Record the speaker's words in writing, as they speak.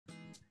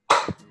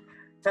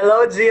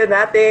Hello,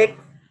 Geonatic!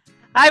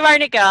 Hi,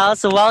 Varn Dale.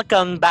 So,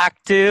 welcome back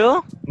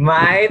to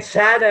My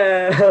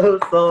channel!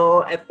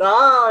 So, ito,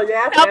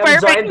 yes, I am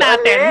perfect joined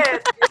natin. ulit!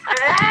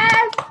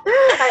 Yes!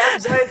 I am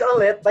joined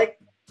ulit by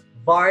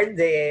Varn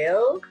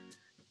Dale.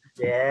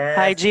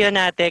 Hi, Yes.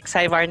 Geonatics.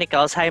 Hi,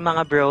 Varnicals. Hi,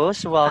 mga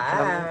bros.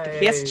 Welcome to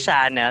his Hi!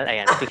 channel.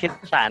 Ayan, to his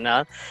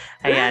channel.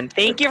 Ayan,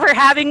 thank you for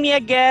having me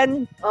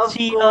again, Of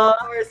Gio.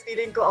 course,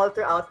 feeling ko all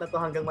throughout na to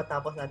hanggang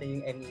matapos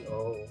natin yung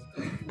MEO.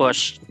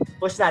 Push.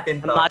 Push natin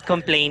I'm to. not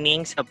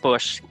complaining sa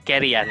push.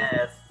 Carry yan.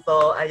 Yes.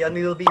 So, ayun,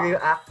 we will be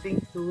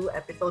reacting to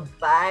episode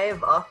 5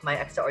 of My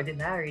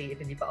Extraordinary.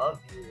 If hindi pa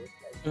obvious.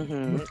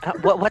 Mm-hmm.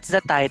 What's the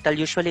title?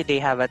 Usually,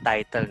 they have a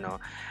title, no?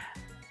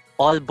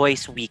 All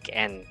Boys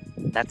Weekend.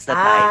 That's the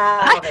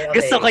title. Okay.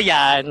 Gusto ko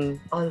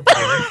yan. All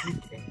boys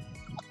weekend.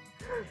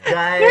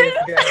 Guys,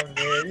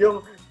 grabe.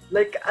 Yung,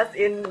 like, as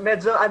in,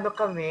 medyo ano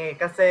kami,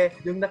 kasi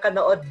yung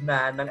nakanood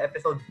na ng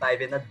episode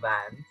 5 in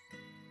advance,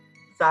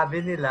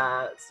 sabi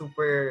nila,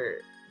 super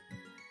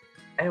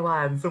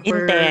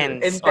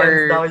Intense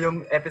daw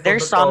yung episode.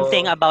 There's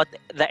something about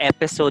the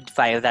episode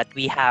 5 that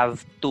we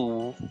have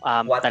to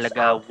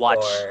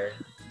watch.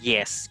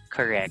 Yes,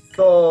 correct.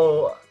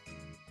 So,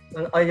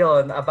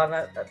 ayun,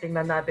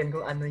 tingnan natin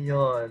kung ano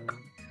yun.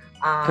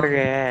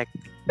 Correct.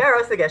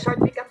 Pero sige,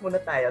 short recap muna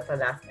tayo sa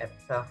last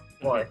episode,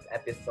 fourth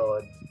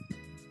episode.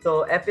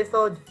 So,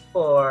 episode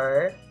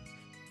 4,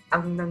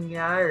 ang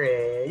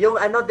nangyari,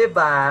 yung ano, 'di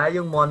ba,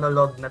 yung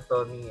monologue na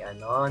to ni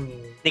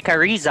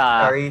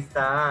Carissa.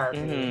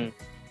 Mm-hmm.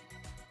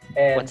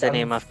 And, what's the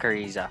name of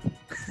Carissa?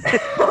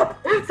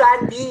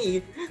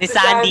 Sandy. Ni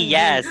Sandy,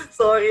 yes.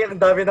 Sorry,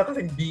 ang dami na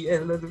kasing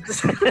BL na dun.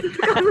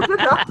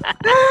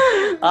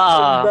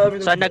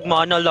 So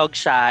nag-monologue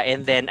siya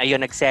and then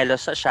ayun,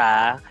 nagselos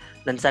siya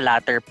dun sa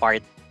latter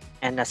part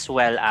and as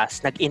well as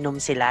nag-inom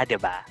sila, 'di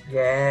ba?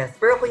 Yes.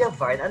 Pero Kuya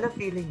Varn, ano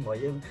feeling mo?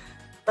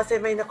 Kasi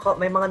may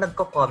mga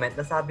nagko-comment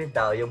na sabi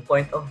daw, yung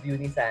point of view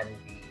ni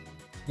Sandy,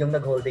 yung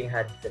nag-holding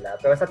hands sila.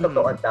 Pero sa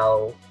totoo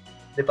daw,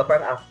 di ba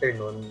parang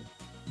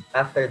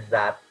after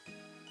that,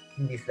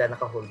 hindi sila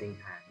naka-holding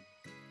hands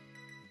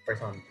or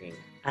something.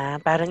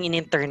 Parang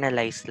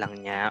in-internalize lang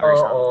niya or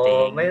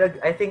something.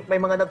 I think may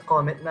mga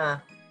nag-comment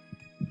na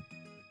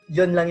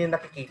yun lang yung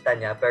nakikita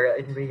niya, pero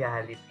in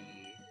reality,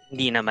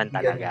 hindi naman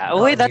talaga.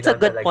 That's a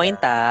good point,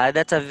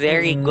 That's a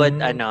very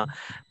good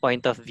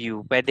point of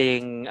view.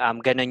 Pwedeng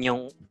ganun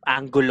yung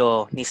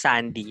angulo ni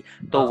Sandy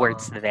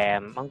towards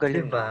them. Ang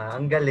galing. Diba?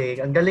 Ang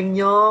galing. Ang galing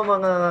nyo,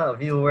 mga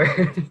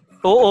viewers.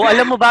 Oo,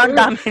 alam mo ba, ang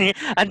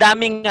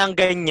daming ang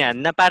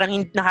ganyan na parang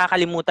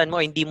nakakalimutan mo,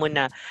 hindi mo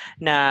na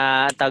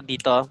tawag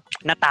dito,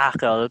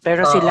 na-tackle.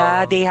 Pero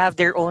sila, they have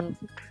their own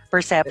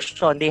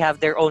perception. They have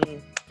their own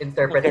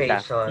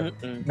interpretation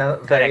na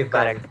very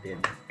valid din.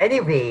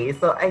 Anyway,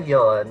 so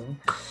ayun.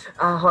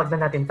 Huwag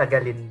na natin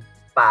tagalin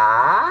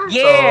pa.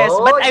 Yes,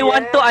 but I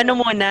want to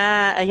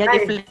muna. Ayan,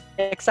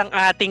 i-flex ang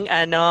ating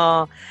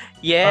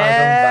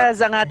Yes,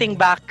 ang ating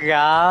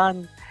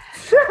background.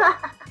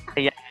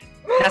 Ayan.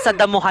 Nasa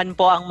damuhan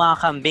po ang mga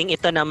kambing.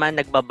 Ito naman,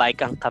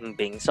 nagbabike ang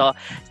kambing. So,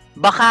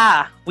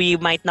 baka we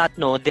might not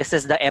know this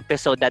is the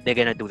episode that they're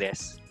gonna do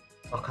this.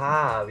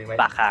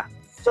 Baka.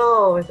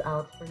 So,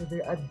 without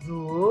further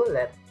ado,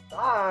 let's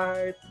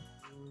start!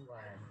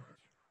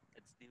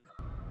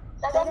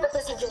 Dahil ba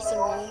si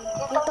Jocelyn?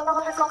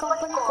 Nagtawag na sa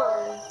company ko.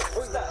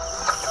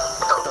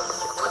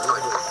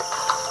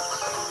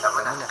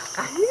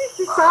 Ay,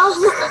 si Sam!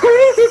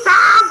 Ay, si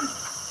Sam!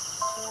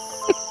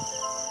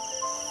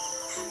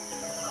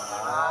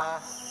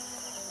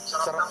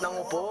 Sarap ng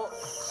upo.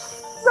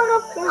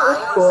 Sarap ng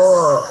upo.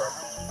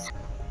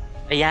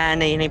 Ayan,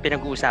 yun yung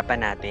pinag-uusapan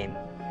natin.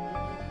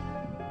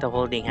 The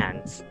holding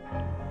hands.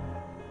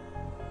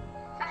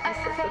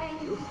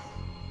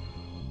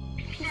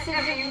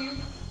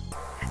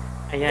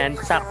 Ayan,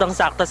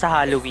 saktong-sakto sa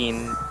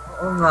Halloween.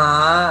 Oo nga.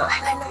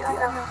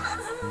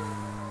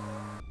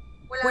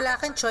 Wala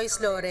kang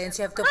choice, Lawrence.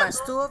 You have to pass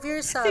 2 of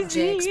your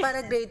subjects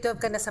para grade 12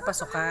 ka na sa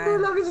pasukan.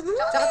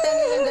 Tsaka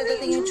tayo yung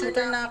dadating yung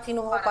tutor na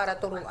kinuha ko para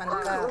turuan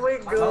ka. Oh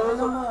my God. Oo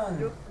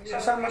naman.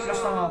 Sasama na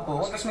nga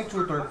po, tapos may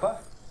tutor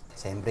pa.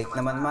 Sem break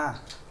naman, ma.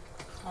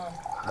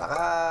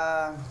 Baka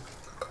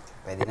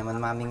pwede naman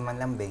maming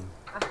manlambing.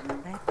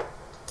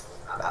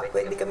 Baka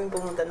pwede kami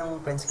pumunta ng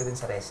friends ko dun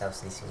sa rest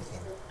house this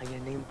weekend.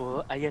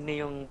 Ayan na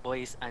yung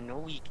boys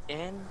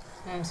weekend.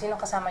 Sino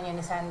kasama niyo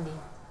ni Sandy?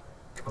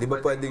 Di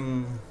ba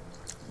pwedeng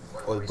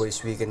all boys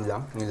weekend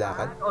lang,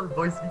 nilakad? All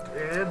boys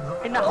weekend.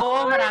 Ay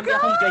nako, marami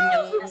akong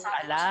ganyang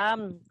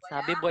alam.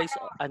 Sabi boys,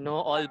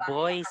 all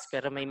boys,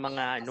 pero may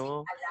mga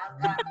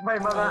May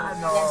mga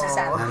Yan si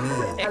Sandy.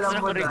 Mami,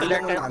 extracurricular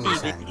alam mo na kami,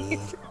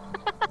 activities. Sandy.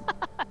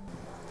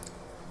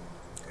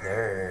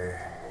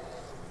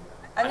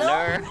 Hello.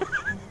 Ano?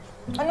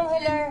 Anong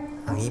heller?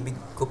 Ang ibig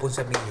ko pong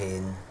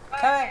sabihin,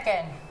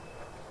 Ken.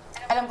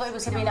 Alam ko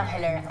ibig sabihin ng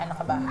heller. Ano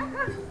ka ba?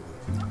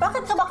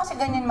 Bakit ka ba kasi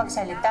ganyan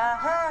magsalita,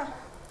 ha?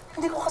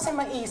 Hindi ko kasi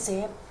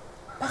maisip.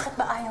 Bakit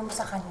ba ayaw mo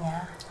sa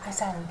kanya? Ay,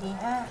 Sandy,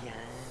 ha?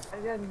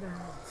 Ayan na.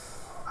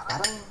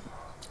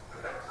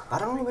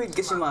 parang weird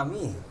kasi,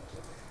 Mami.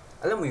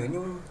 Alam mo yun,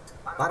 yung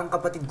parang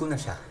kapatid ko na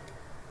siya.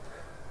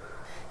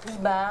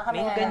 Diba? Kami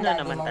May nga ng ganun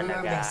daddy naman mo, we were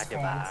talaga, best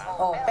diba? friends.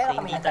 Oh, pero So,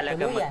 kami hindi talaga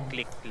nagkatuluyan.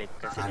 mag-click-click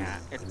kasi nga.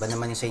 Iba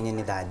naman yung sa inyo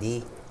ni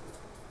Daddy.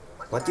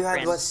 What you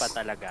had Friends was pa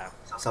talaga.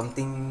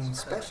 something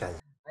special.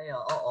 Ay,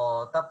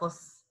 oo.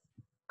 Tapos,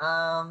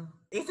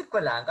 isip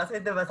ko lang, kasi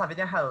diba sabi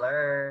niya, hello.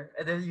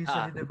 And then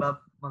usually, diba,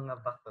 mga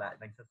bakla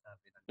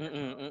nagsasabi ng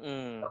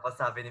Tapos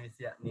sabi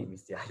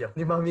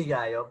ni Mami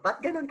Gayo, ba't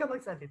ganun ka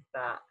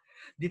magsalita?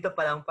 Dito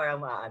pa lang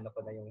parang maaano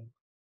ko na yung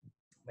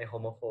may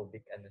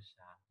homophobic ano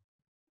siya.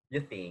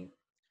 You think?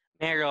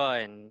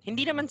 Meron.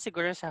 Hindi naman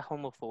siguro sa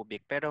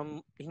homophobic, pero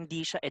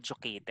hindi siya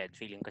educated.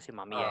 Feeling ko si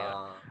Mami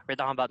Yayo. We're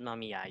talking about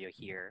Mami Yayo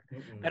here.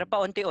 Pero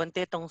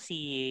paunti-unti itong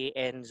si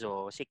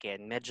Enzo, si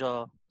Ken,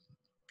 medyo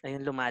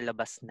ayun,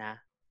 lumalabas na.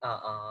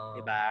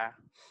 Diba?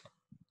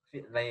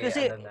 May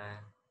kasi, ano na.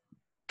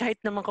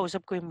 Kahit naman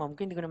kausap ko yung mom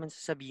ko, hindi ko naman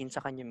sasabihin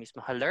sa kanya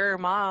mismo, hello,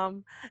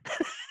 mom!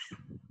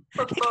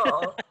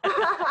 Totoo.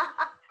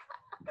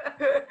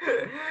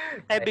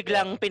 Ay,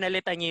 biglang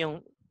pinalitan niya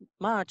yung,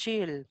 ma,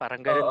 chill. Parang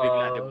ganun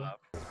bigla, diba?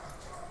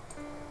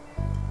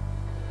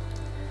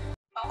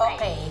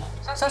 Okay.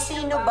 So,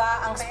 sino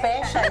ba ang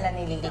special na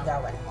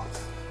nililigawan mo?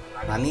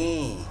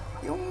 Mami,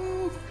 yung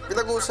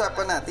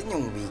pinag-uusapan natin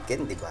yung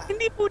weekend, di ba?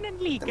 Hindi po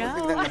nanligaw.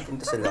 Biglang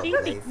napunta sa love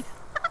life.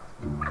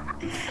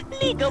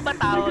 Ligaw ba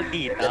tawag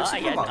dito?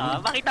 Ayan,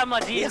 makita mo,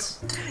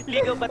 Gis.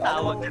 Ligaw ba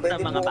tawag sa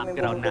mga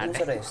background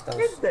natin?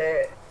 Hindi.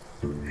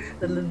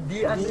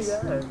 Nalandian na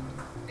yan.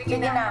 Sige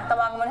na,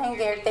 tawag mo na yung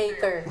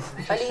caretaker.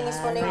 Palinis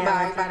mo na yung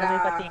bahay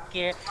para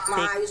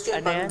maayos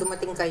yun pag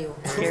dumating kayo.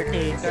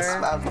 Caretaker. Yes,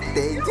 ma'am.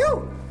 Thank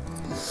you!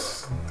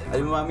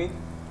 Alam mo, Mami?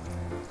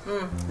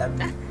 Love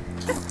you.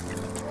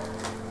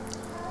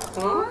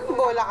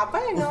 Bola ka pa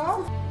eh,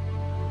 no?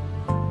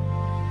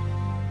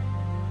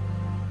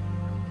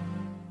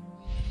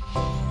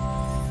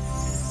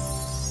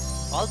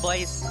 All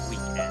boys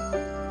weekend.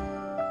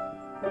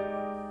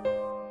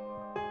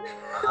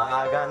 Ang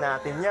aga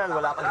natin yan,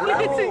 wala pang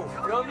Romeo!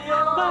 Romeo!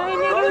 Bahay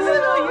ni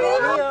Romeo!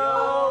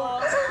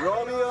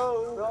 Romeo!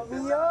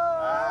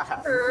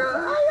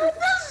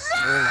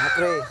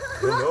 Pre.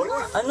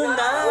 Ano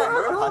na?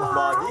 Hot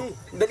body!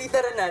 Dali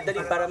tara na,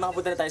 dali para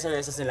makapunta na tayo sa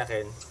resos nila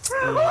Ken.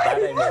 Para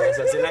yung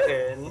resos nila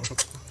Ken.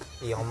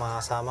 Hindi ako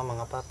makasama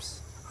mga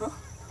paps.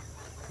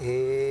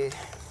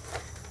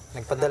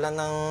 Nagpadala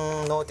ng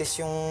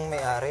notice yung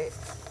may-ari.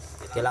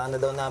 Kailangan na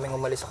daw namin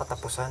umalis sa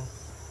katapusan.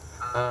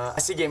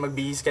 Sige,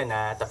 magbihis ka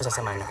na, tapos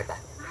sasamahan na kita.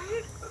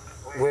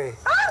 We,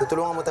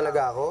 tutulungan mo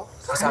talaga ako?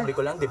 Sabi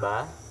ko lang, di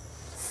ba?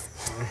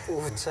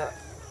 Utsa.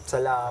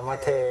 Salamat,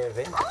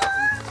 Heaven.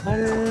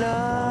 Hala!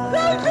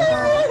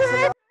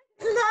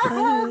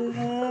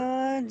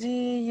 Hala,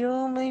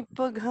 Gio, may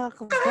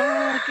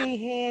paghakbang kay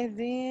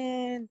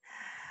Heaven.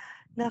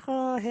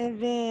 Nako,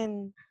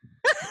 Heaven.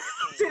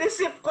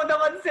 Sinisip ko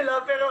naman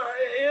sila, pero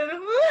ayun.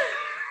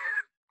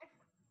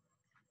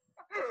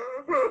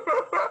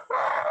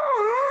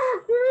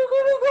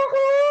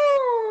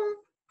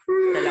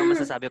 Ito lang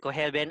masasabi ko,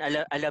 Heaven,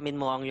 alamin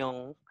mo ang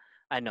yung,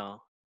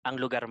 ang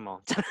lugar mo.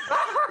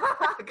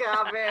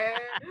 Grabe.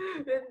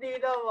 Hindi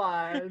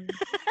naman.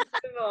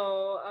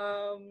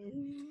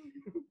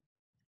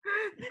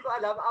 Hindi ko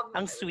alam.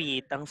 Ang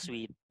sweet, ang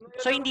sweet.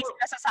 So, hindi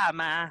sila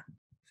sasama?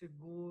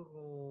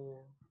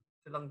 Siguro.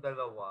 Silang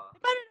dalawa.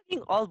 Paano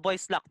naging all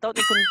boys lockdown?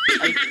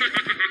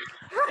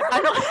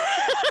 Ano?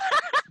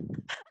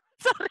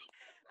 Sorry.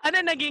 Ano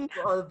naging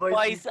all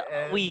boys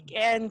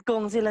weekend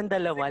kung silang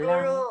dalawa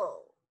lang?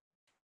 Siguro,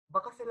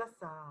 baka sila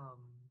Sam.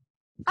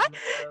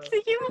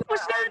 Sige mo po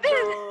siya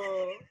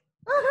din.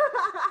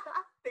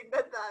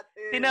 Tingnan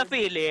natin. Sina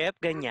Philip,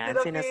 ganyan,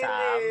 sina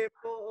Sam. Philip,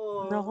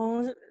 oo.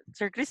 Naku,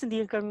 Sir Chris,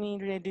 hindi kami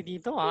ready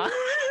dito, ha?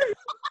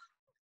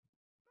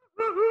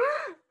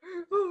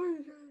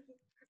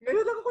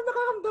 Ngayon lang ako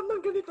nakaramdam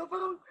ng ganito.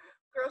 Parang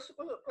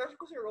crush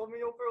ko si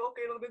Romeo, pero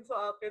okay lang din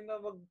sa akin na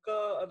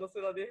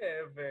sila ni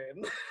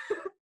Heaven.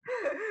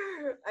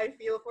 I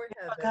feel for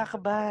Heaven.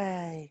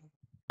 Pagkakabay.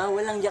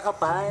 Walang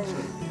yakapan.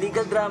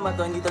 Legal drama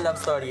to, hindi to love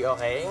story,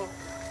 okay?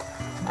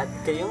 At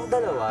kayong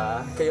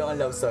dalawa, kayo ang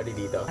love story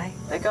dito.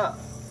 Teka,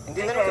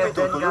 hindi na rin kami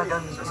tutuloy.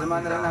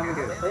 Sasamahan na lang namin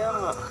kayo. Kaya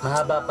nga.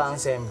 Mahaba pa ang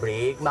sem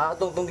break.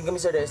 Makakatungtong din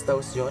kami sa rest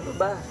house yun. Ano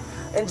ba?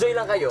 Enjoy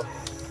lang kayo.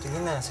 Sige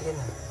na, sige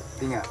na.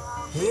 Hindi nga.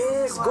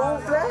 Yes, go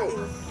fly!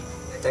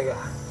 Teka.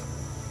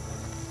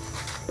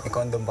 May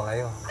condom ba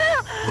kayo?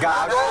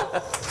 Gago!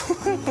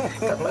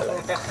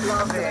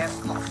 Love it.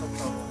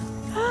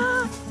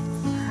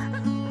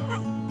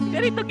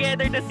 Very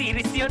together na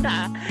series yun,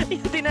 ha?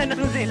 Yung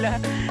tinanong sila.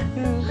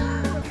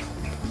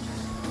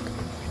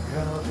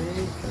 Grabe.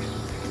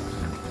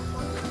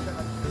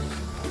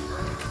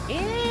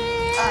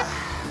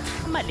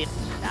 Malit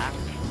lang.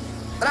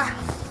 Tara!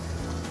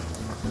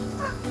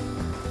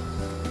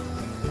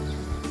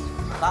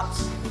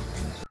 Pops,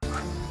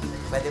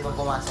 pwede ba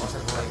pumasok sa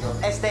buhay ko?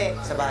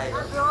 Sa bahay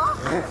ko.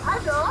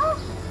 Ano?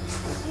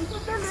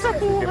 Sa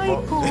buhay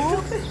ko?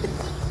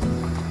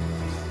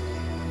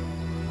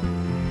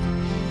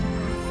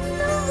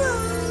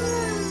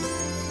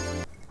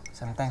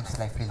 Sometimes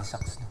life really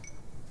sucks, no?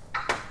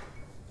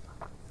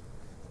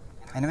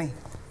 Anyway,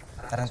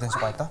 tara natin sa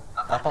kwarto.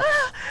 Apo,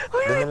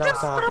 doon na lang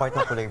sa part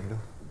ng kulay blue.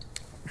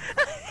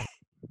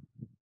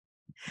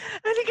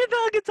 Halika na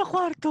agad sa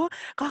kwarto.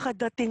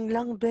 Kakadating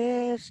lang,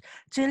 besh.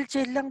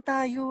 Chill-chill lang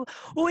tayo.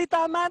 Uy,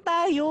 tama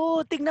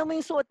tayo. Tingnan mo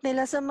yung suot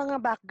nila sa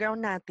mga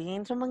background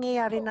natin. So,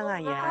 mangyayari na nga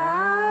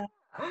yan.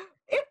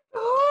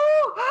 Ito!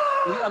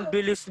 Uy, ang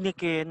bilis ni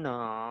Ken,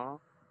 ah.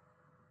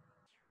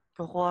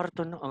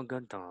 Kakwarto na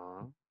agad,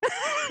 ah.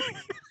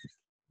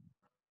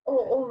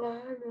 Oo nga,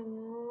 no.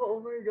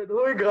 Oh my God.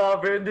 Uy,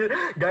 grabe.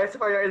 Guys,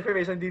 for your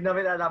information, hindi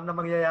namin alam na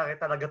mangyayari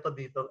talaga to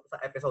dito sa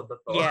episode na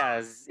to.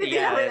 Yes, Hindi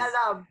namin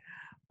alam.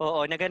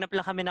 Oo, naganap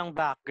lang kami ng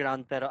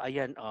background, pero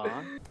ayan, oh.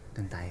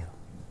 Doon tayo.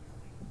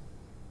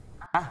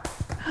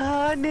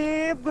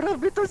 Hanep,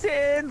 grabe to si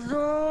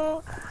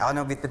Enzo. Ako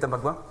na bitbit ang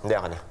bag mo? Hindi,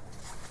 ako na.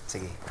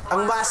 Sige.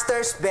 Ang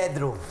master's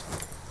bedroom.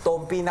 Ito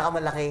ang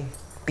pinakamalaki,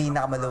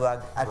 pinakamaluwag,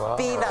 at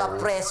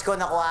pinaka-presko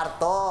na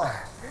kwarto.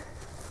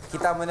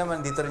 Kita mo naman,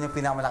 dito rin yung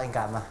pinakamalaking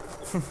kama.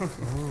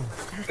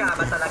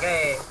 Kama talaga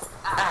eh.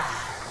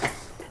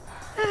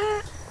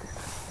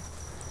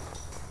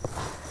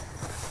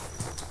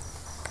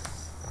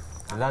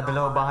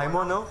 Dalawa bahay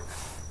mo, no?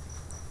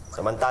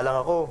 Samantalang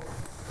ako,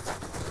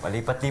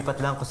 malipat-lipat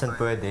lang kung saan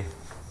pwede.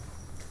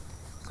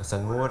 Kung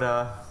saan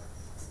mura,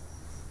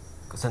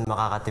 kung saan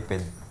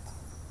makakatipid.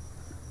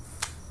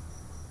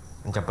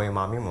 Nandiyan pa yung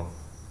mami mo.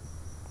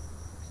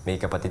 May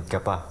kapatid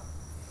ka pa.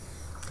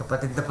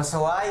 Kapatid na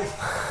pasaway.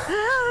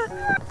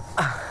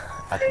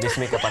 At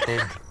least may kapatid.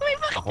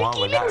 Ako nga,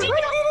 wala.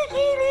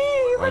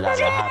 Wala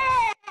lahat.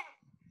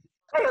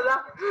 Ayun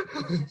lang.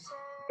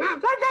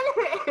 Sandali!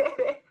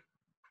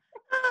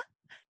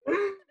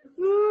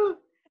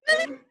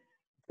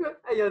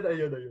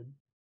 Ayun.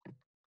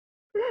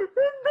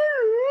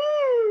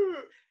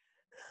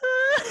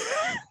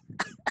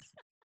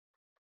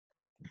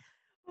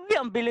 Uy,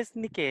 ang bilis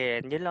ni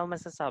Ken. Yun lang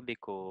masasabi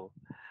ko.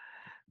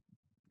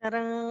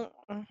 Parang...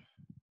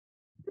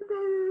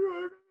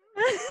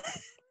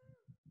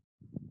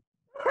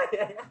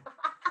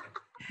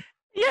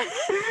 Yeah.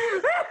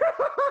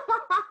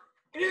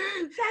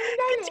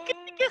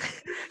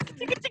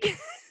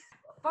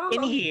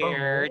 In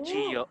here,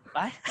 Gio.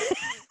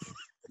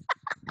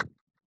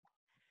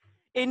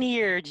 In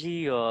here,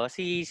 Gio,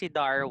 si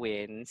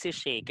Darwin, si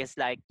Shake is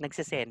like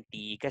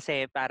nagsisenti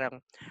kasi parang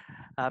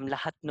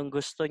lahat ng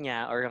gusto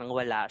niya or ang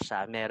wala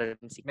siya, meron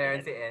si Ken.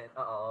 Meron si Ken.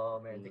 Oo,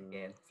 meron si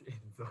Ken. Si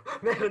Enzo.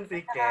 Meron si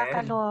Ken.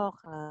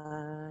 Nakakaloka.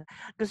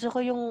 Gusto ko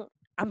yung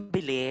ang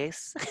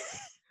bilis.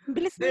 Ang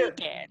bilis ni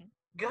Ken.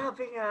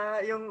 Grabe nga,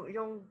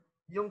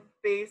 yung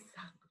pace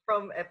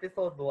from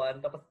episode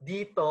 1, tapos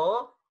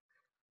dito,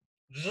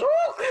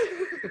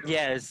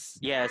 Yes.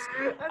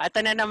 At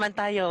na naman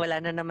tayo,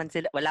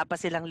 wala pa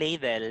silang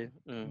label.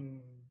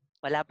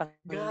 Wala pang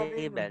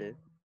label.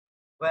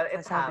 Well,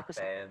 it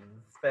happens.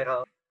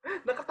 Pero,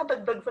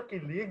 nakakadagdag sa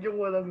kilig yung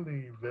walang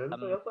label.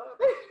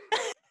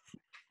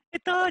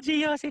 Ito,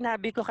 Gio,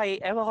 sinabi ko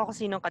ewan ko kung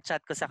sinong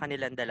ka-chat ko sa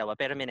kanilang dalawa,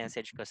 pero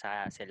minessage ko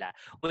sa sila.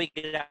 Uy,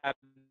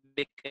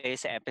 grabe kayo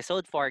sa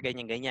episode 4,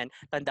 ganyan-ganyan.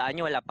 Tandaan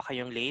nyo, wala pa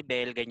kayong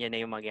label, ganyan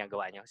na yung mga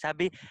ginagawa nyo.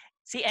 Sabi,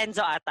 si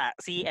Enzo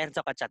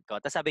ka-chat ko.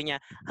 Tapos sabi niya,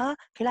 ha?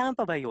 Kailangan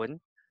pa ba yun?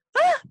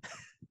 Ha?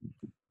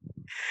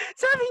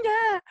 Sabi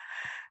niya,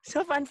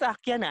 so fun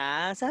fact yan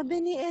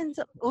Sabi ni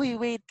Enzo, uy,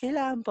 wait,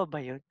 kailangan pa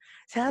ba yun?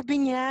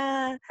 Sabi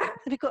niya,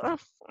 sabi ko,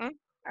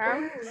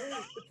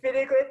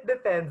 Feeling ko it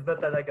depends na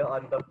talaga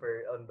on the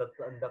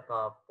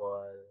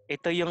couple.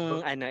 Ito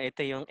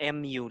yung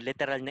MU,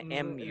 literal na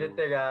MU.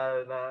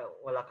 Literal na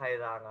wala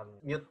kailangan.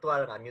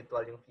 Mutual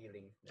yung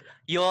feelings nila.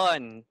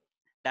 Yun.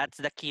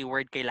 That's the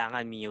keyword,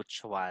 kailangan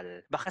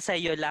mutual. Baka sa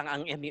iyo lang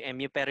ang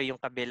MU pero yung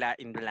kabila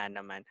wala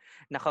naman.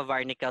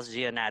 Naka-Varnicals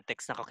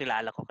Geonatics,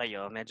 nakakilala ko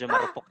kayo. Medyo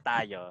marupok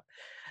tayo.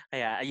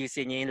 Kaya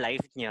ayusin niyo yung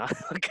life niyo.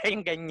 Huwag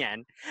kayong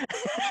ganyan.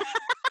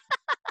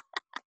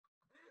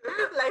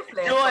 Life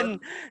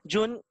lesson.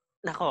 June,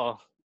 nako.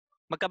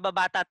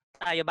 Magkababata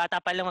tayo.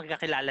 Bata pa lang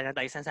magkakilala na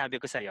tayo. Sabi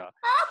ko sa'yo.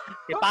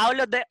 Si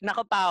Paolo,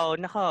 nako,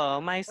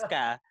 mais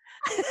ka.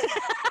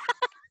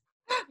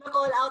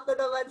 Na-call out na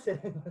naman siya.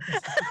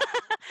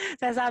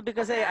 Sasabi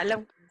ko sa'yo,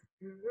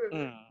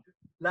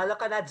 Lalo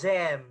ka na,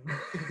 Jem.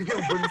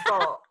 Yung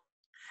bunso.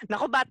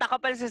 Naku, bata ka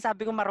pala,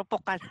 sasabi ko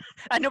marupok ka.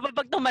 Ano ba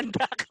pag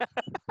tumanda ka?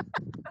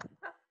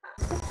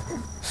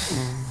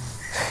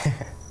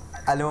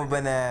 Alam mo ba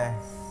na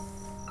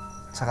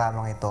sa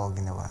kamang ito ako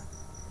ginawa?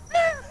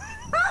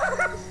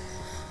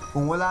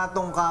 Kung wala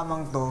tong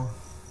kamang to,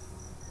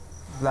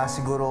 wala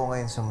siguro ako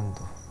ngayon sa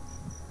mundo.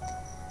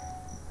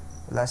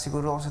 Wala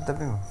siguro ako sa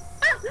tabi mo.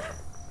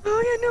 Oh,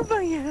 ano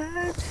ba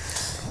yan?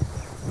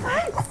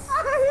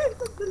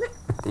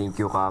 Thank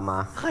you,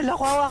 Kama. Akala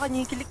ko hawakan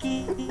niya yung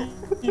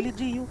kilikili,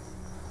 Gio.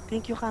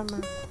 Thank you,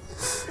 Kama.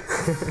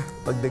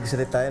 Pag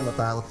nagsalita yan,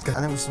 matakot ka.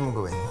 Ano gusto mong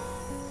gawin?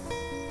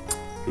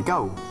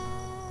 Ikaw?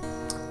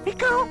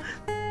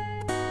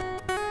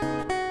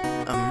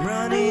 I'm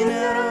running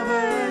out of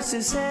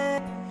verses.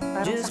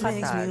 Parang sa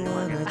kasal.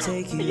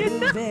 Ayan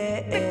na.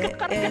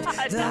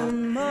 Nagkakargaan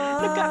na.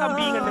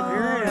 Nagkakambingan na,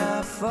 girl.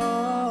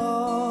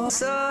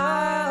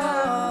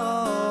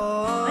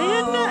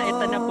 Ayan na.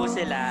 Ito na po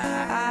sila.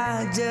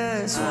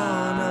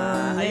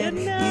 Ayan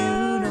na.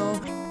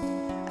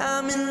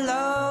 I'm in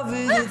love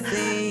with the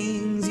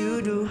things you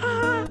do.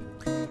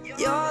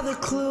 You're the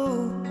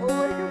clue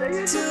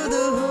to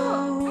the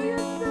who.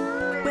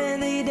 When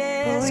they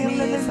ask me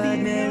if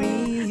I'd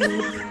marry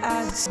you,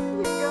 I'd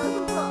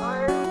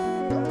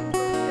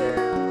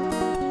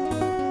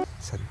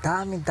Sa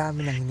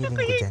dami-dami ng hiniling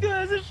ko dyan,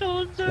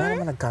 wala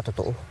naman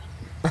nagkatotoo.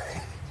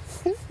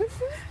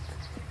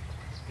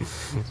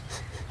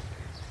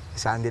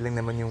 Sandy lang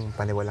naman yung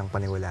paniwalang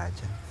paniwala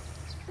dyan.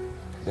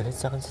 Galit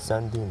sa akin si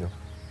Sandy, no?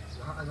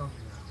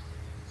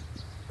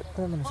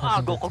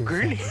 Agaw ko,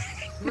 girl.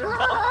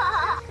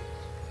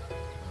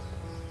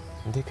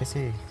 Hindi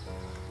kasi,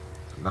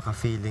 baka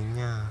feeling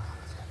niya,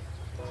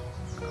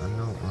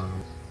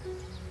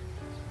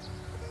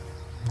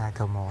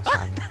 Nagaw mo ko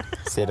sa kanya.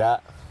 sira.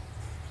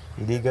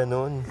 Hindi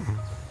ganun.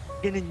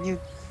 Ganun yun.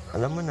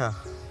 Alam mo na,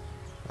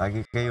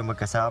 lagi kayo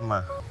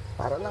magkasama.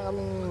 Para lang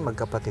kaming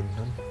magkapatid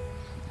nun.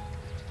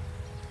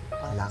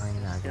 Wala kang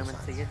nagaw Naman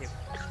sa sige, kanya.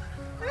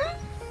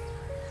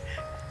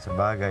 Sa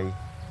bagay,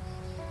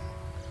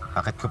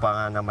 bakit ko pa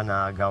nga naman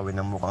nakagawin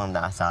ng mukhang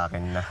nasa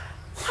akin na?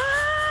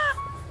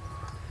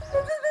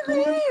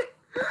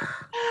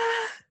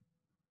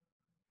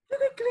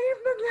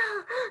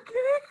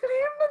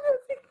 Kiniklaim na niya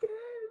si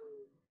Ken.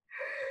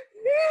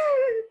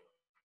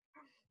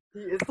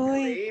 He is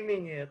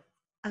claiming it.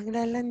 Ang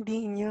lalandi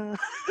niya.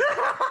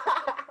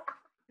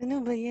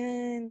 Ano ba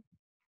yan?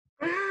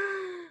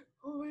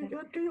 Oh my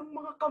God, kayong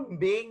mga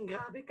kambing.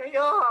 Grabe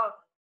kayo.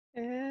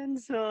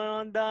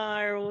 Enzo,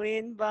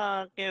 Darwin,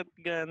 bakit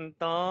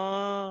ganito?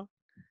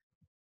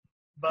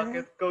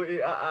 Bakit ko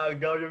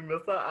iaagaw yung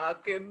nasa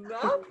akin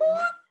na?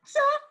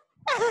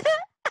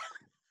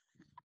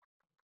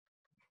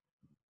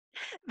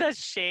 The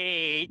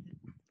shade.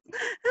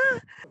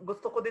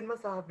 Gusto ko din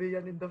masabi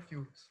yan in the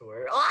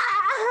future.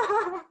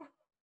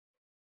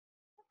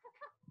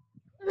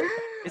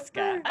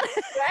 Iska.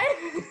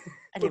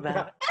 Ano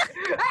ba?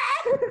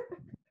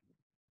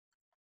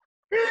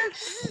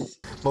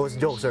 Most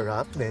jokes are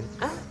happening.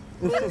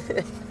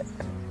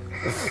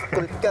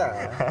 Kulit ka.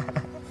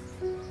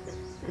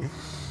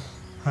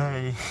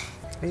 Hi.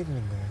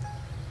 Narinig mo yun?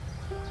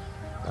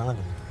 Ang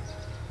alin?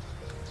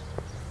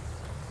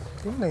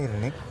 Hindi mo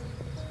narinig?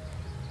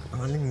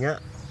 Ang alin nga?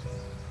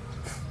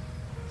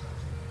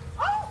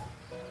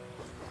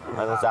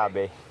 Ano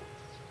sabi?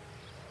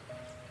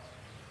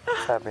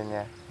 Sabi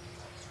niya,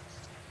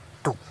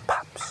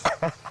 Tugpaps.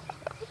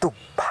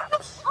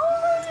 Tugpaps.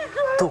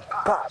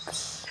 Tugpaps.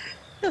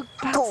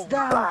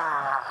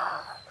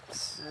 Tugpaps.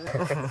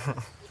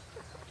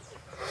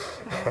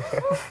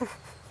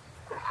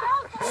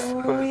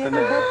 Uy, ano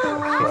ba to?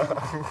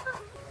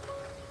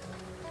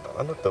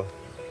 Ano to?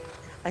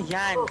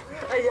 Ayan.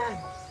 Ayan.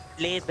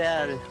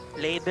 Label.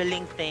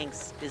 Labeling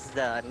things is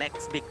the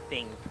next big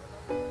thing.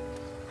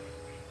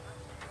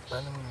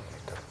 Paano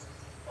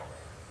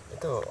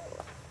ito?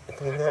 Ito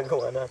yung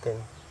ginagawa natin.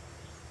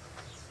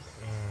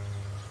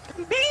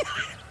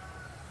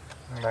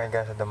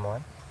 Nakiga sa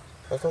damuhan?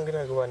 Ito yung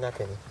ginagawa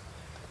natin.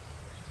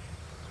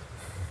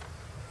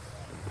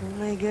 Oh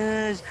my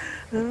gosh.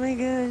 Oh my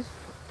gosh.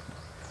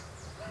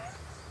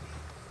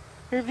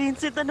 Sir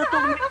Vincent, ano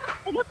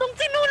tong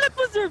sinulat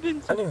mo, Sir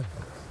Vincent? Ano yun?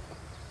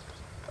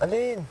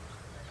 Alin?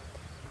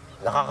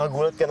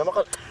 Nakakagulat ka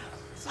naman.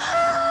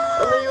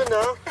 Ano yun,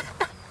 ha?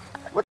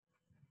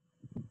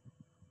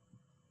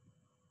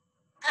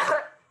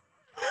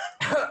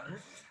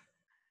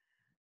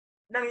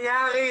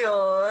 Nangyari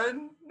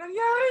yun.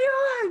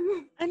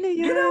 Ano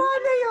yun? Ginawa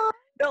na yun.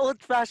 The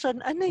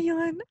old-fashioned, ano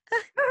yun?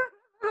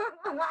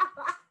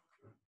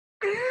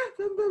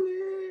 Sandali.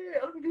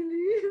 Ang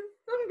bilis.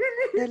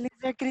 Dali,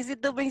 Sir Chris,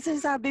 ito ba yung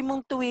sinasabi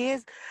mong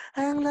twist?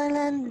 Ang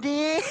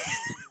lalandi.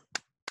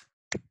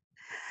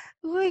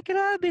 Uy,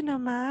 grabe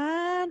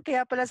naman.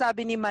 Kaya pala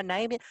sabi ni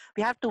Manay,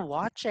 we have to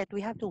watch it.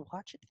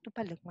 Ito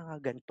pala mga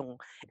gantong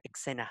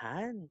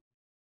eksenahan.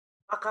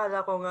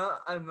 Akala ko nga,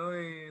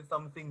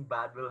 something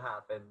bad will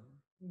happen.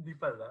 Hindi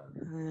pala.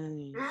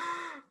 Ay.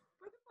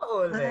 Pwede pa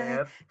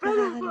ulit.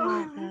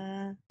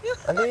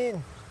 Alin?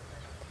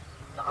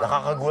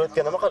 Nakakagulat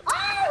ka naman.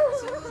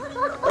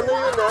 Ano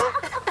yun, ha?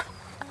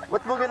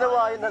 Ba't mo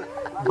ginawa yun?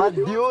 Bad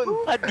yun.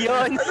 Bad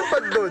yun. Ano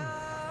bad yun?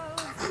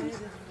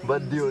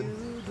 Bad yun.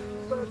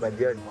 Bad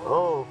yun.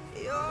 Oo.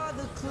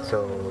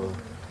 So,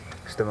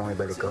 gusto mong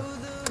ibalik ko?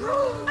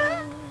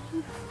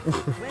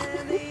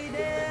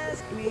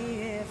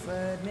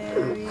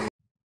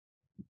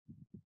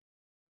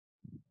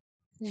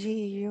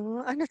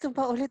 Gio, ano to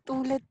ba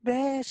ulit-ulit,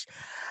 besh?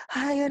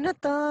 Ay, ano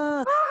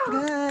to?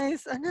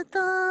 Guys, ano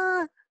to?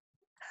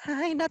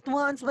 Ay, not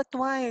once, but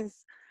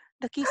twice.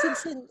 The kissing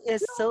scene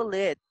is so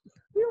lit.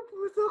 Yung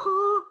puso ko.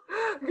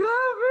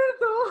 Grabe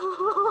to.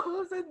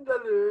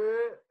 Sandali.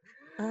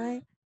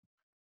 Ay,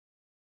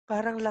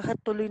 parang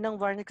lahat tuloy ng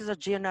Varn sa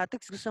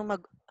Geonatics gusto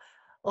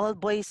all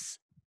boys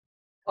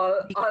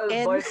All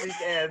weekend. boys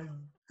weekend.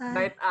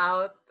 Night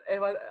out.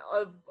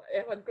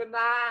 Ewan ko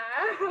na.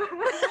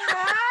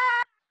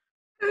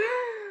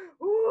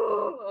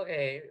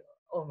 Okay.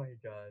 Oh my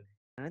God.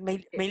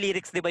 May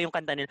lyrics, di ba yung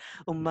kanta nila?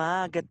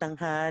 Umaga,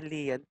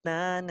 tanghali, at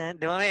nanan.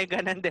 Di ba may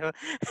ganun, di ba?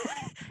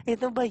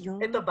 Ito ba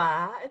yun? Ito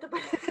ba?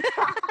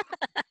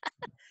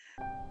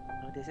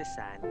 Oh, this is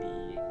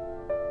Sandy.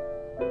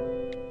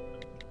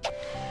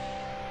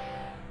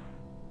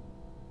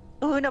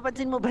 Oh,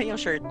 napansin mo ba yung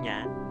shirt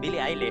niya?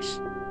 Billie Eilish.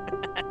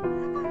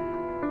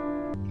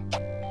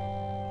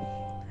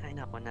 Ay,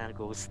 naku,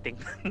 na-ghosting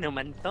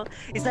naman to.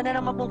 Isa na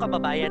naman pong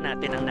kababayan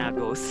natin ang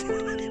na-ghost.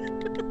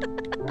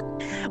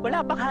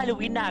 Wala pang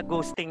Halloween na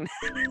ghosting na.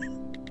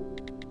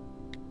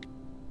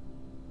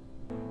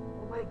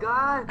 Oh my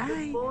God!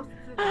 Nag-post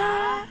sila!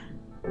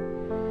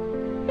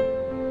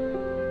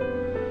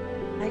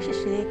 Ay, si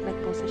Shake.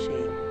 Nag-post si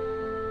Shake.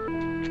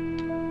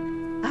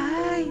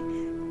 Ay!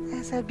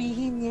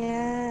 Sasabihin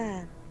niya.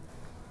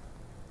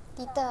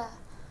 Tita,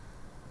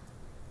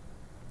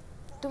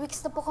 2 weeks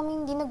na po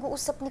kami hindi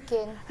nag-uusap ni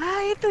Ken.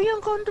 Ay, ito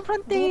yung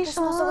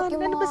confrontation.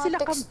 Ano ba sila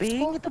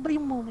kambing? Ito ba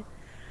yung moment?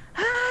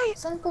 Ay!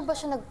 Saan po ba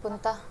siya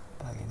nagpunta?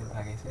 Bagay na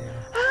bagay sa'yo.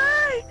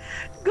 Ay!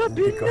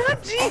 Gabi na,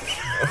 G!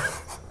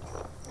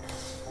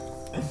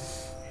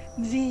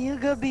 Gio,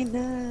 gabi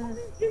na.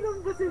 Inom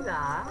ba sila?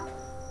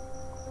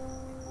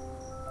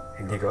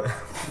 Hindi ko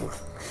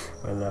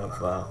wala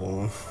pa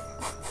akong...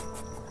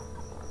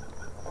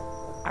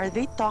 Are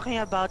they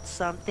talking about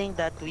something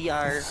that we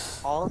are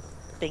all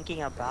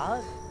thinking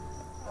about?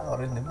 Ako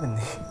rin naman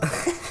eh.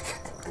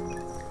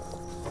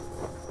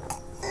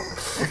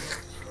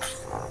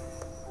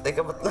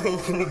 Teka, ba't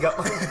nanginginig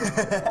ako?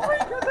 Oh my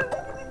God,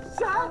 nanginginig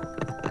siya!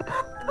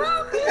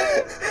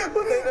 Bakit?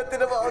 Patay na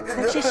tinama ako din.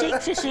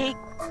 Nagsishake.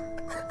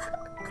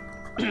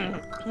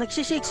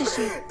 Nagsishake.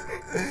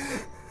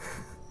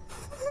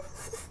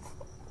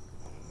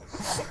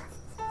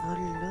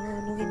 Hala,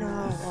 anong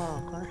ginawa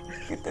ka?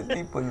 Kita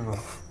tipon mo.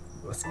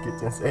 Mas cute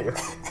yan sa'yo.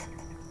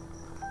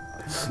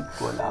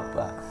 Wala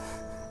pa.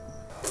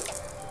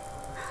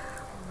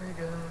 Oh my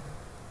God.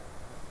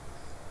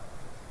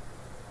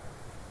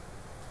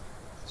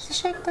 Si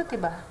Shake to,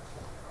 diba?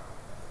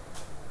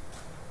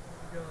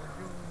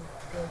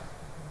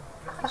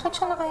 Bakit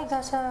siya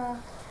nakahiga sa...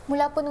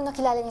 Mula po nung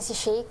nakilala niya si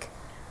Shake,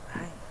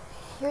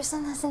 your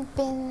son hasn't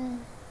been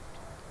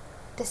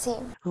the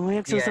same. Uy,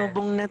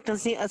 nagsusubong na to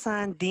si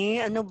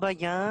Sandy. Ano ba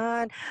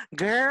yan?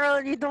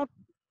 Girl,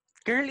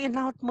 Girl,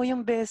 in-out mo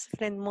yung best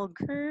friend mo,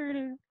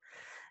 girl.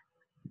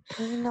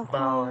 Ay, naku.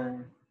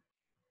 Bawal.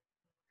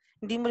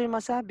 Hindi mo rin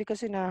masabi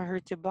kasi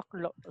na-hurt si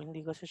bakla.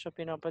 Hindi kasi siya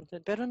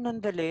pinapansin. Pero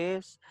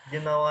nonetheless.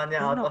 Ginawa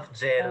niya out of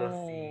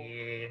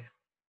jealousy.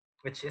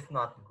 Which is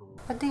not good.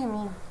 What do you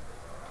mean?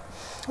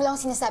 Wala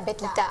akong sinasabi,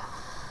 tita.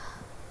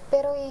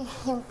 Pero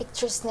yung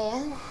pictures na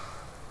yan...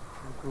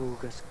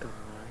 Nagugas ka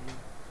nga.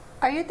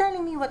 Are you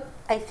telling me what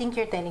I think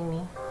you're telling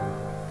me?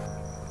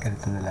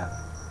 Ganito na lang.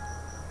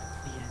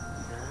 Ayan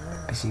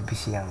na.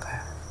 Busy-busyan ka.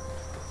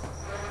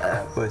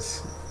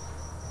 Tapos,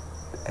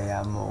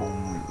 ayaw mo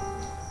kong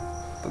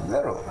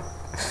paglaro.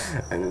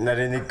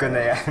 Narinig ko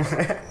na yan.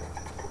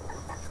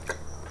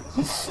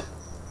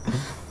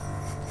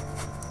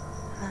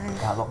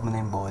 Hawak mo na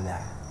yung bola.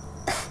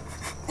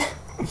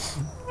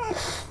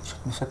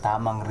 Shoot mo sa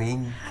tamang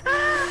ring.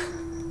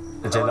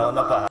 Diyan ako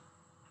na pa.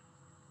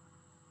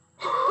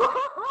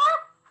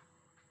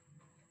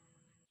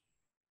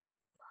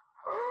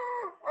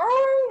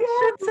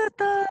 Shoot sa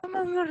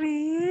tamang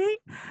ring?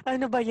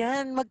 Ano ba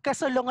yan?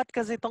 Magkasalungat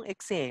kasi itong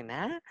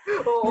eksena?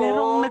 Oo.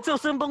 Merong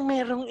nagsusumbong,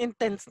 merong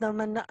intense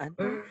naman na ano.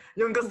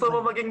 Yung gusto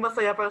mo maging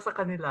masaya para sa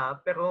kanila,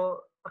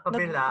 pero sa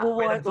kabila,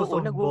 may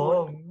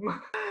nagsusumbong.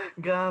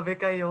 Grabe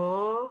kayo.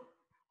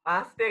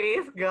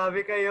 Asterisk,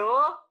 grabe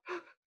kayo.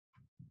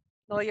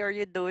 Why are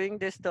you doing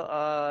this to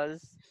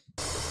us?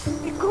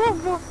 Ikaw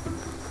ba?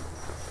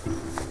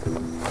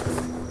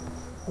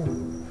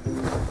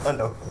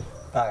 Ano?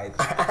 Bakit?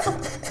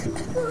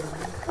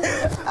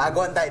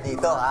 Agon tayo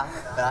dito, ha?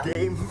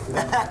 Game.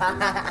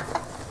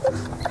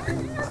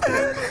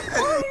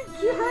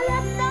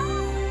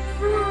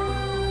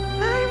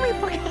 Ay, may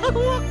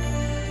paghawak!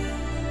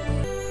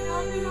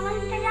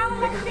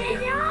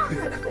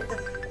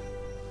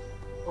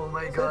 Oh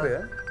my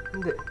God.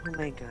 Hindi. Oh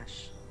my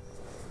gosh.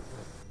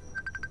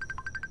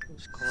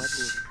 Who's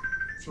calling?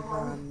 Si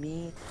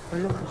Mami.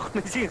 Alam mo,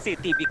 may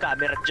CCTV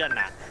camera dyan,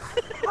 ah.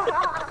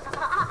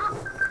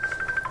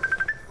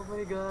 Oh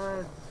my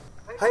God.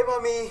 Hi,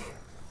 Mommy!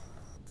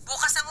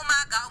 Bukas ng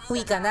umaga,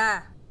 umuwi ka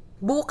na.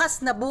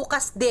 Bukas na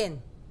bukas din.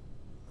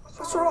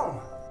 What's wrong?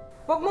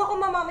 Huwag mo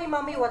akong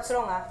mamami-mami, what's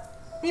wrong, ah?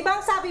 Di ba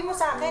ang sabi mo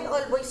sa akin,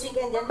 all boys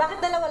weekend yan?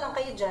 Bakit dalawa lang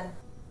kayo dyan?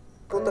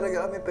 Po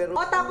talaga kami, pero...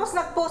 O tapos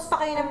nag-post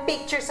pa kayo ng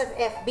pictures of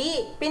FB.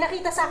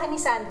 Pinakita sa akin ni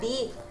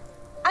Sandy.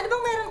 Ano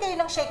bang meron kayo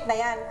ng shake na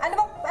yan?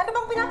 Ano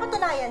bang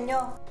pinapatunayan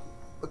nyo?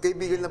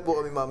 Magkaibigan na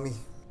po kami, Mami.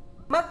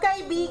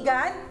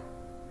 Magkaibigan?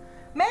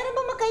 Meron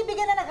bang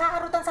magkaibigan na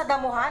naghaharutan sa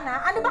damuhan,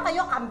 ha? Ano ba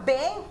kayo,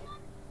 kambing?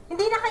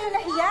 Hindi na kayo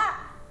nahiya.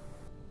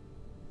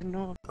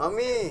 Ano?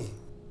 Mami!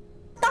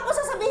 Tapos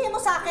sasabihin mo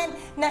sa akin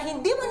na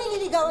hindi mo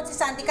nililigawan si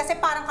Sandy kasi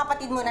parang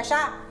kapatid mo na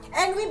siya.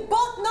 And we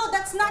both know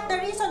that's not the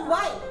reason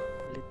why.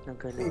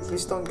 Hey,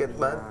 please don't get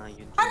mad.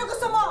 Ano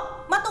gusto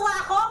mo? Matuwa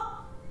ako?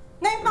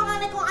 Na yung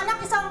panganay kong anak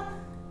isang...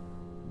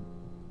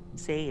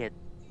 Say it.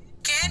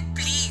 Ken,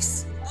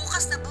 please!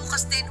 Bukas na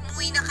bukas din,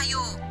 umuwi na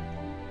kayo.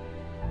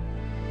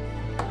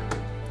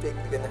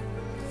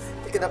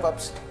 Tika na,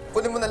 Paps.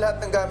 Kunin mo na lahat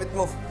ng gamit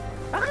mo.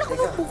 Akala ko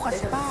bukas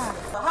pa.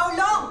 How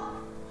long?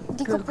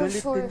 Hindi ko po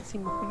sure. Si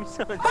Mami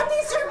Sandy. But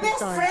he's your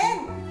best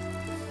friend!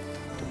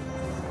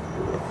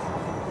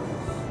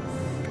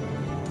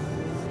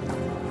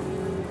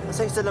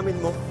 Nasa yung salamin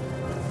mo?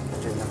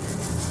 Diyan lang.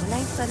 Wala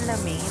yung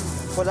salamin.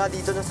 Wala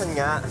dito, nasan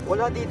nga?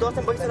 Wala dito,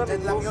 saan ba yung salamin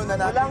Nandyan lang mo? yun,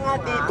 hanapin Wala nga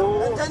mo, dito.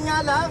 Nandyan nga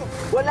lang.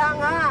 Wala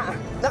nga.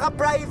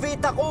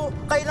 Naka-private ako.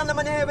 Kayo lang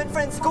naman ni Heaven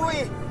Friends ko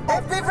eh.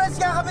 FB friends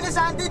nga kami ni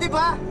Sandy, di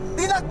ba?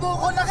 Tinagpo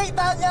ko,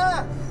 nakita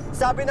niya.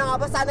 Sabi na nga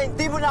ba, sana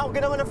hindi mo na ako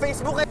ginawa ng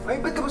Facebook eh. Ay,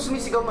 ba't ka ba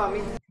sumisigaw,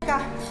 Mami?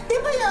 Di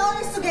ba you're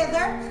always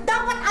together?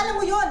 Dapat alam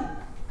mo yun!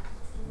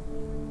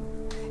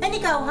 And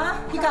ikaw,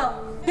 ha? Ikaw,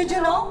 did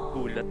you know?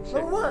 Gulat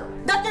siya. What?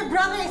 That your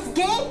brother is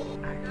gay?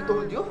 He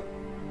told you?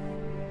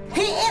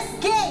 He is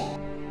gay!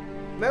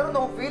 Meron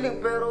akong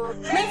feeling, pero...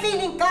 May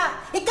feeling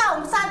ka!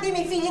 Ikaw, Sandy,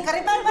 may feeling ka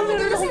rin. Pero ba't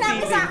hindi mo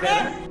sinabi sa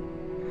akin?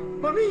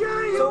 Mami,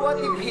 yaya! So what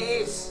if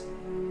he is?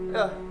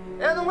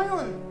 Ano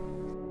ngayon?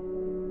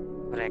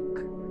 Correct.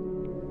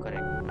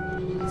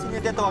 Sino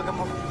yung tatawagan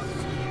mo?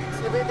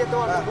 Sino ba yung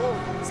tatawagan mo?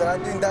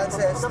 Sarado yung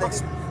dances.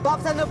 Next.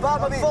 Pops, ano ba?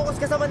 Mag-focus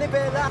ka sa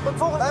Manibela.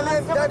 Mag-focus ka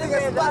sa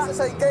Manibela.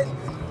 Sa Ken.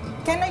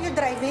 Ken, are you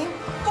driving?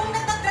 Kung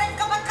nagdadrive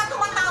ka, ba't ka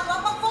tumatawa?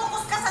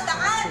 Mag-focus ka sa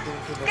daan!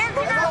 Ken,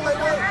 sinabi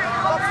ko na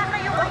nga, wala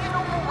kayo ngayon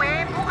umuwi.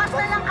 Bukas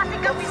na lang kasi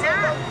gabi na.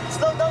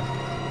 Slow down.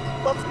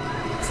 Pops,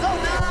 slow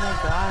down. Oh my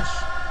gosh.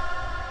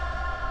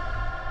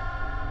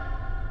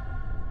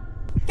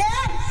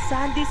 Ken!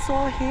 Sandy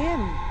saw him.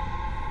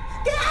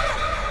 Ken!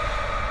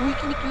 Uy,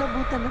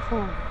 kinikilabutan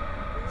ako.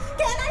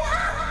 Ken,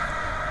 anak!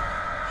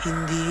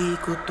 Hindi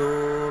ko to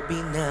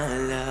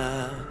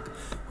binalak,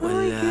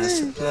 wala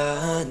sa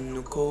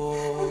plano ko.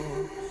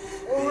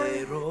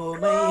 Pero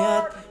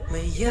maya't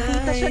maya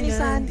Nakita siya ni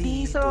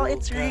Sandy, so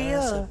it's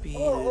real. sa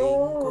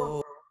piling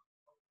ko.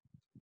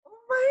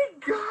 Oh my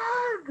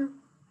God!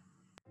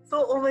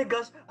 So, oh my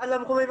gosh,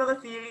 alam ko may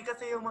mga theory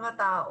kasi yung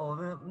mga tao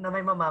na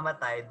may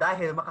mamamatay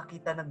dahil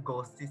makakita ng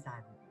ghost si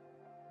Sandy.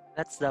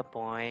 That's the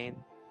point.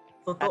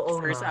 Totoo At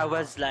first, nga. I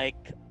was like,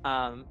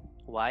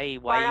 why?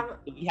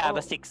 Parang, We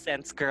have a sixth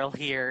sense girl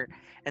here.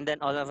 And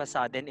then all of a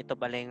sudden, ito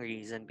pala yung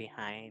reason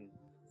behind.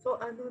 So,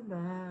 ano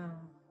na?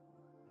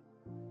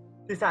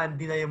 Si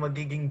Sandy na yung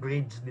magiging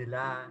bridge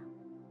nila.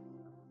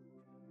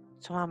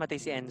 So,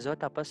 mamatay si Enzo,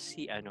 tapos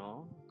si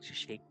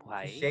Shake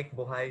Buhay. Si Shake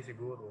Buhay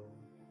siguro.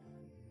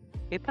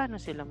 Paano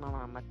sila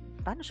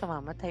Paano siya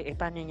mamatay?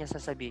 Paano niya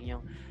sasabihin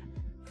yung,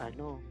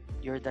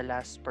 you're the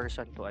last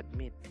person to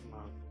admit.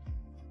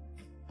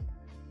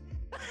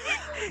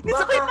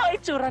 Gusto ko yung mga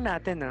itsura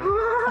natin,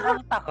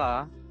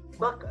 Nakangtaka.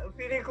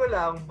 Feeling ko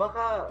lang,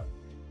 baka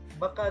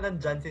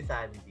nandyan si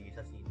Sandy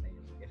sa scene na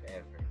yun, if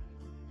ever.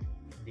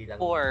 Hindi lang.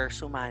 Or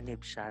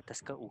sumanib siya, tas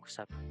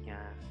kausap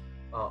niya.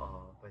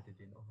 Oo, pwede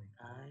din. Oh my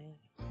God. Ay,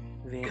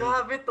 very...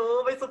 Grabe to!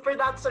 May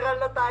supernatural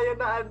na tayo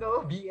na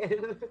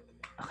BL.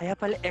 Kaya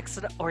pala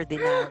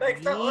extraordinary.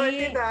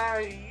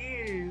 Extraordinary!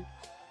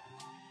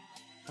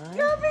 Ay.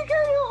 Grabe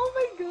kayo! Oh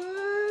my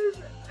God!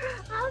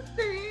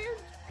 Astin!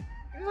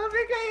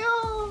 Grabe kayo!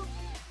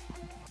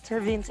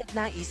 Sir Vincent,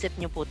 naisip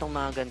niyo po itong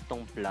mga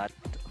gantong plot?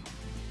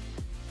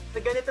 Sa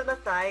ganito na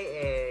Sai,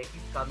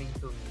 he's coming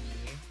to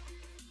me.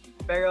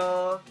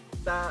 Pero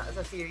sa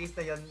series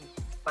na yun,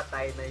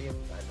 patay na yung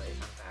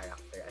isang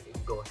character as in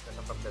ghost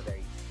na from the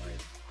very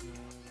start.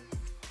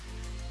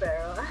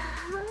 Pero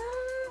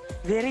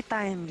very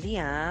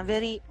timely,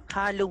 very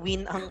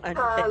Halloween ang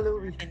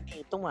Halloween.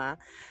 Dito,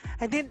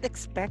 I didn't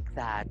expect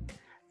that.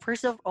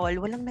 First of all,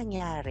 walang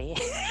nangyari.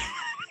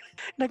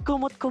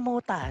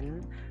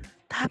 Nagkumot-kumutan.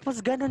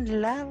 Tapos ganun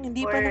lang.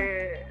 Hindi pa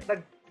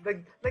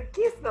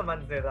nag-kiss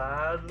naman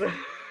sila.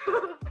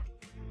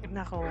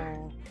 Nako.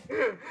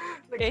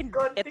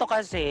 Ito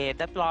kasi,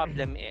 the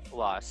problem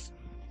was,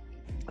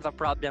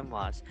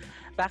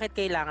 bakit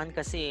kailangan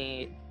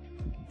kasi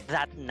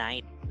that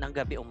night ng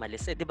gabi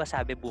umalis? Di ba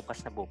sabi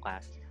bukas na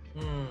bukas?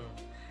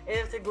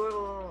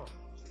 Siguro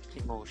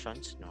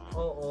emotions, no?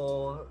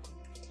 Oo.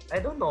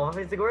 I don't know.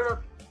 Siguro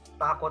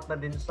takot na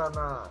din siya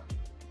na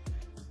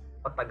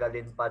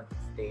patagalin pa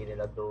stay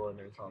nila doon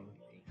or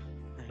something.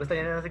 Gusto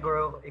niya na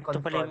siguro i-confront.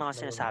 Ito pala yung mga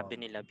sinasabi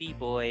nila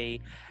B-boy,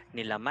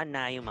 nila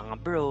Mana, yung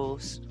mga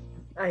bros.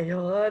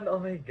 Ayun,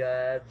 oh my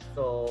God.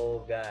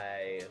 So,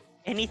 guys.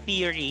 Any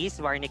theories,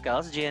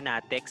 Varnicals,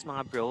 Geonatics,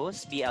 mga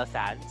bros, BL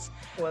fans?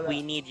 Wala.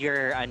 We need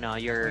your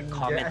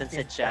comment and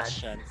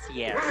suggestions.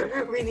 Yes.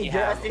 We need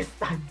your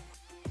assistance.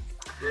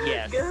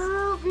 Yes.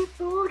 Grabe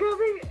to.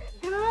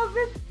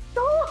 Grabe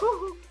to.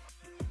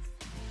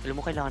 Alam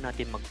mo, kailangan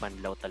natin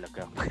magmanlaw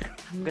talaga.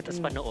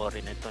 Gatas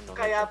panoorin ito, no?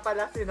 Kaya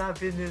pala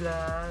sinabi nila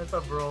sa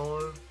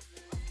bros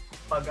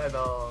pag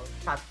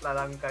chat na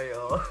lang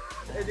kayo.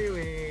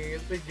 Anyway,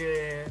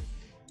 sige.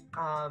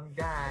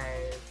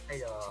 Guys,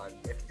 ayun,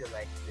 if you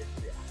like this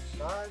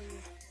reaction,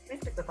 please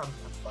click the thumbs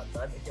up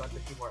button. If you want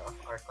to see more of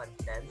our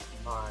content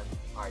on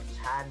our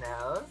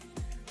channel,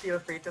 feel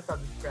free to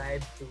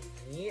subscribe to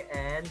me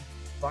and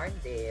Varn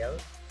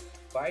Dale.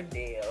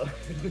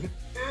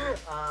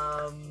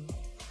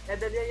 And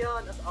then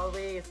yun, as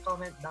always,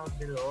 comment down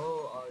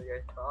below all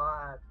your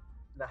thoughts.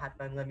 Lahat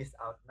ng na-miss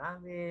out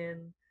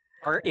namin.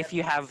 Or if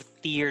you have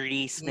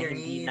theories na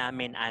hindi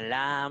namin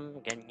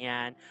alam,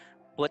 ganyan,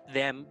 put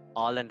them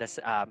all in the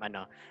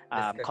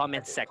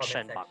comment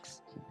section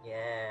box.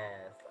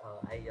 Yes.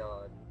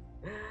 Ayun.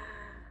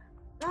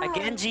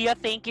 Again, Gia,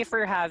 thank you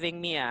for having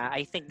me.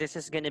 I think this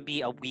is gonna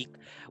be a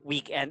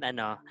weekend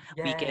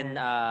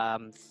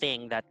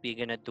thing that we're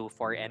gonna do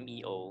for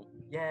MEO.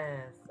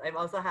 Yes. I'm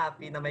also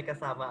happy na may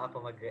kasama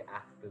ako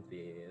mag-react to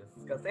this.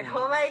 Kasi,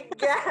 oh my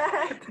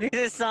God!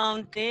 This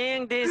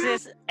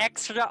is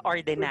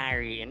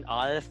extraordinary in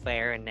all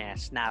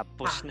fairness.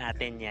 Na-push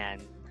natin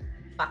yan.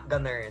 Pak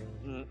ganern.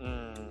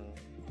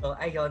 So,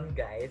 ayun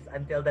guys.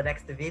 Until the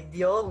next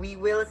video, we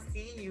will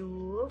see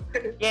you.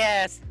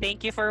 Yes,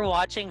 thank you for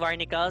watching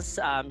Varnicals,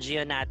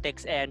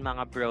 Geonatics, and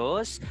mga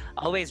bros.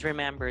 Always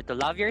remember to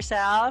love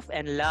yourself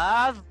and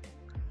love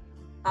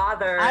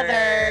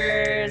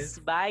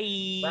others.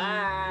 Bye.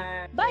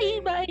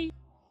 Bye. Bye.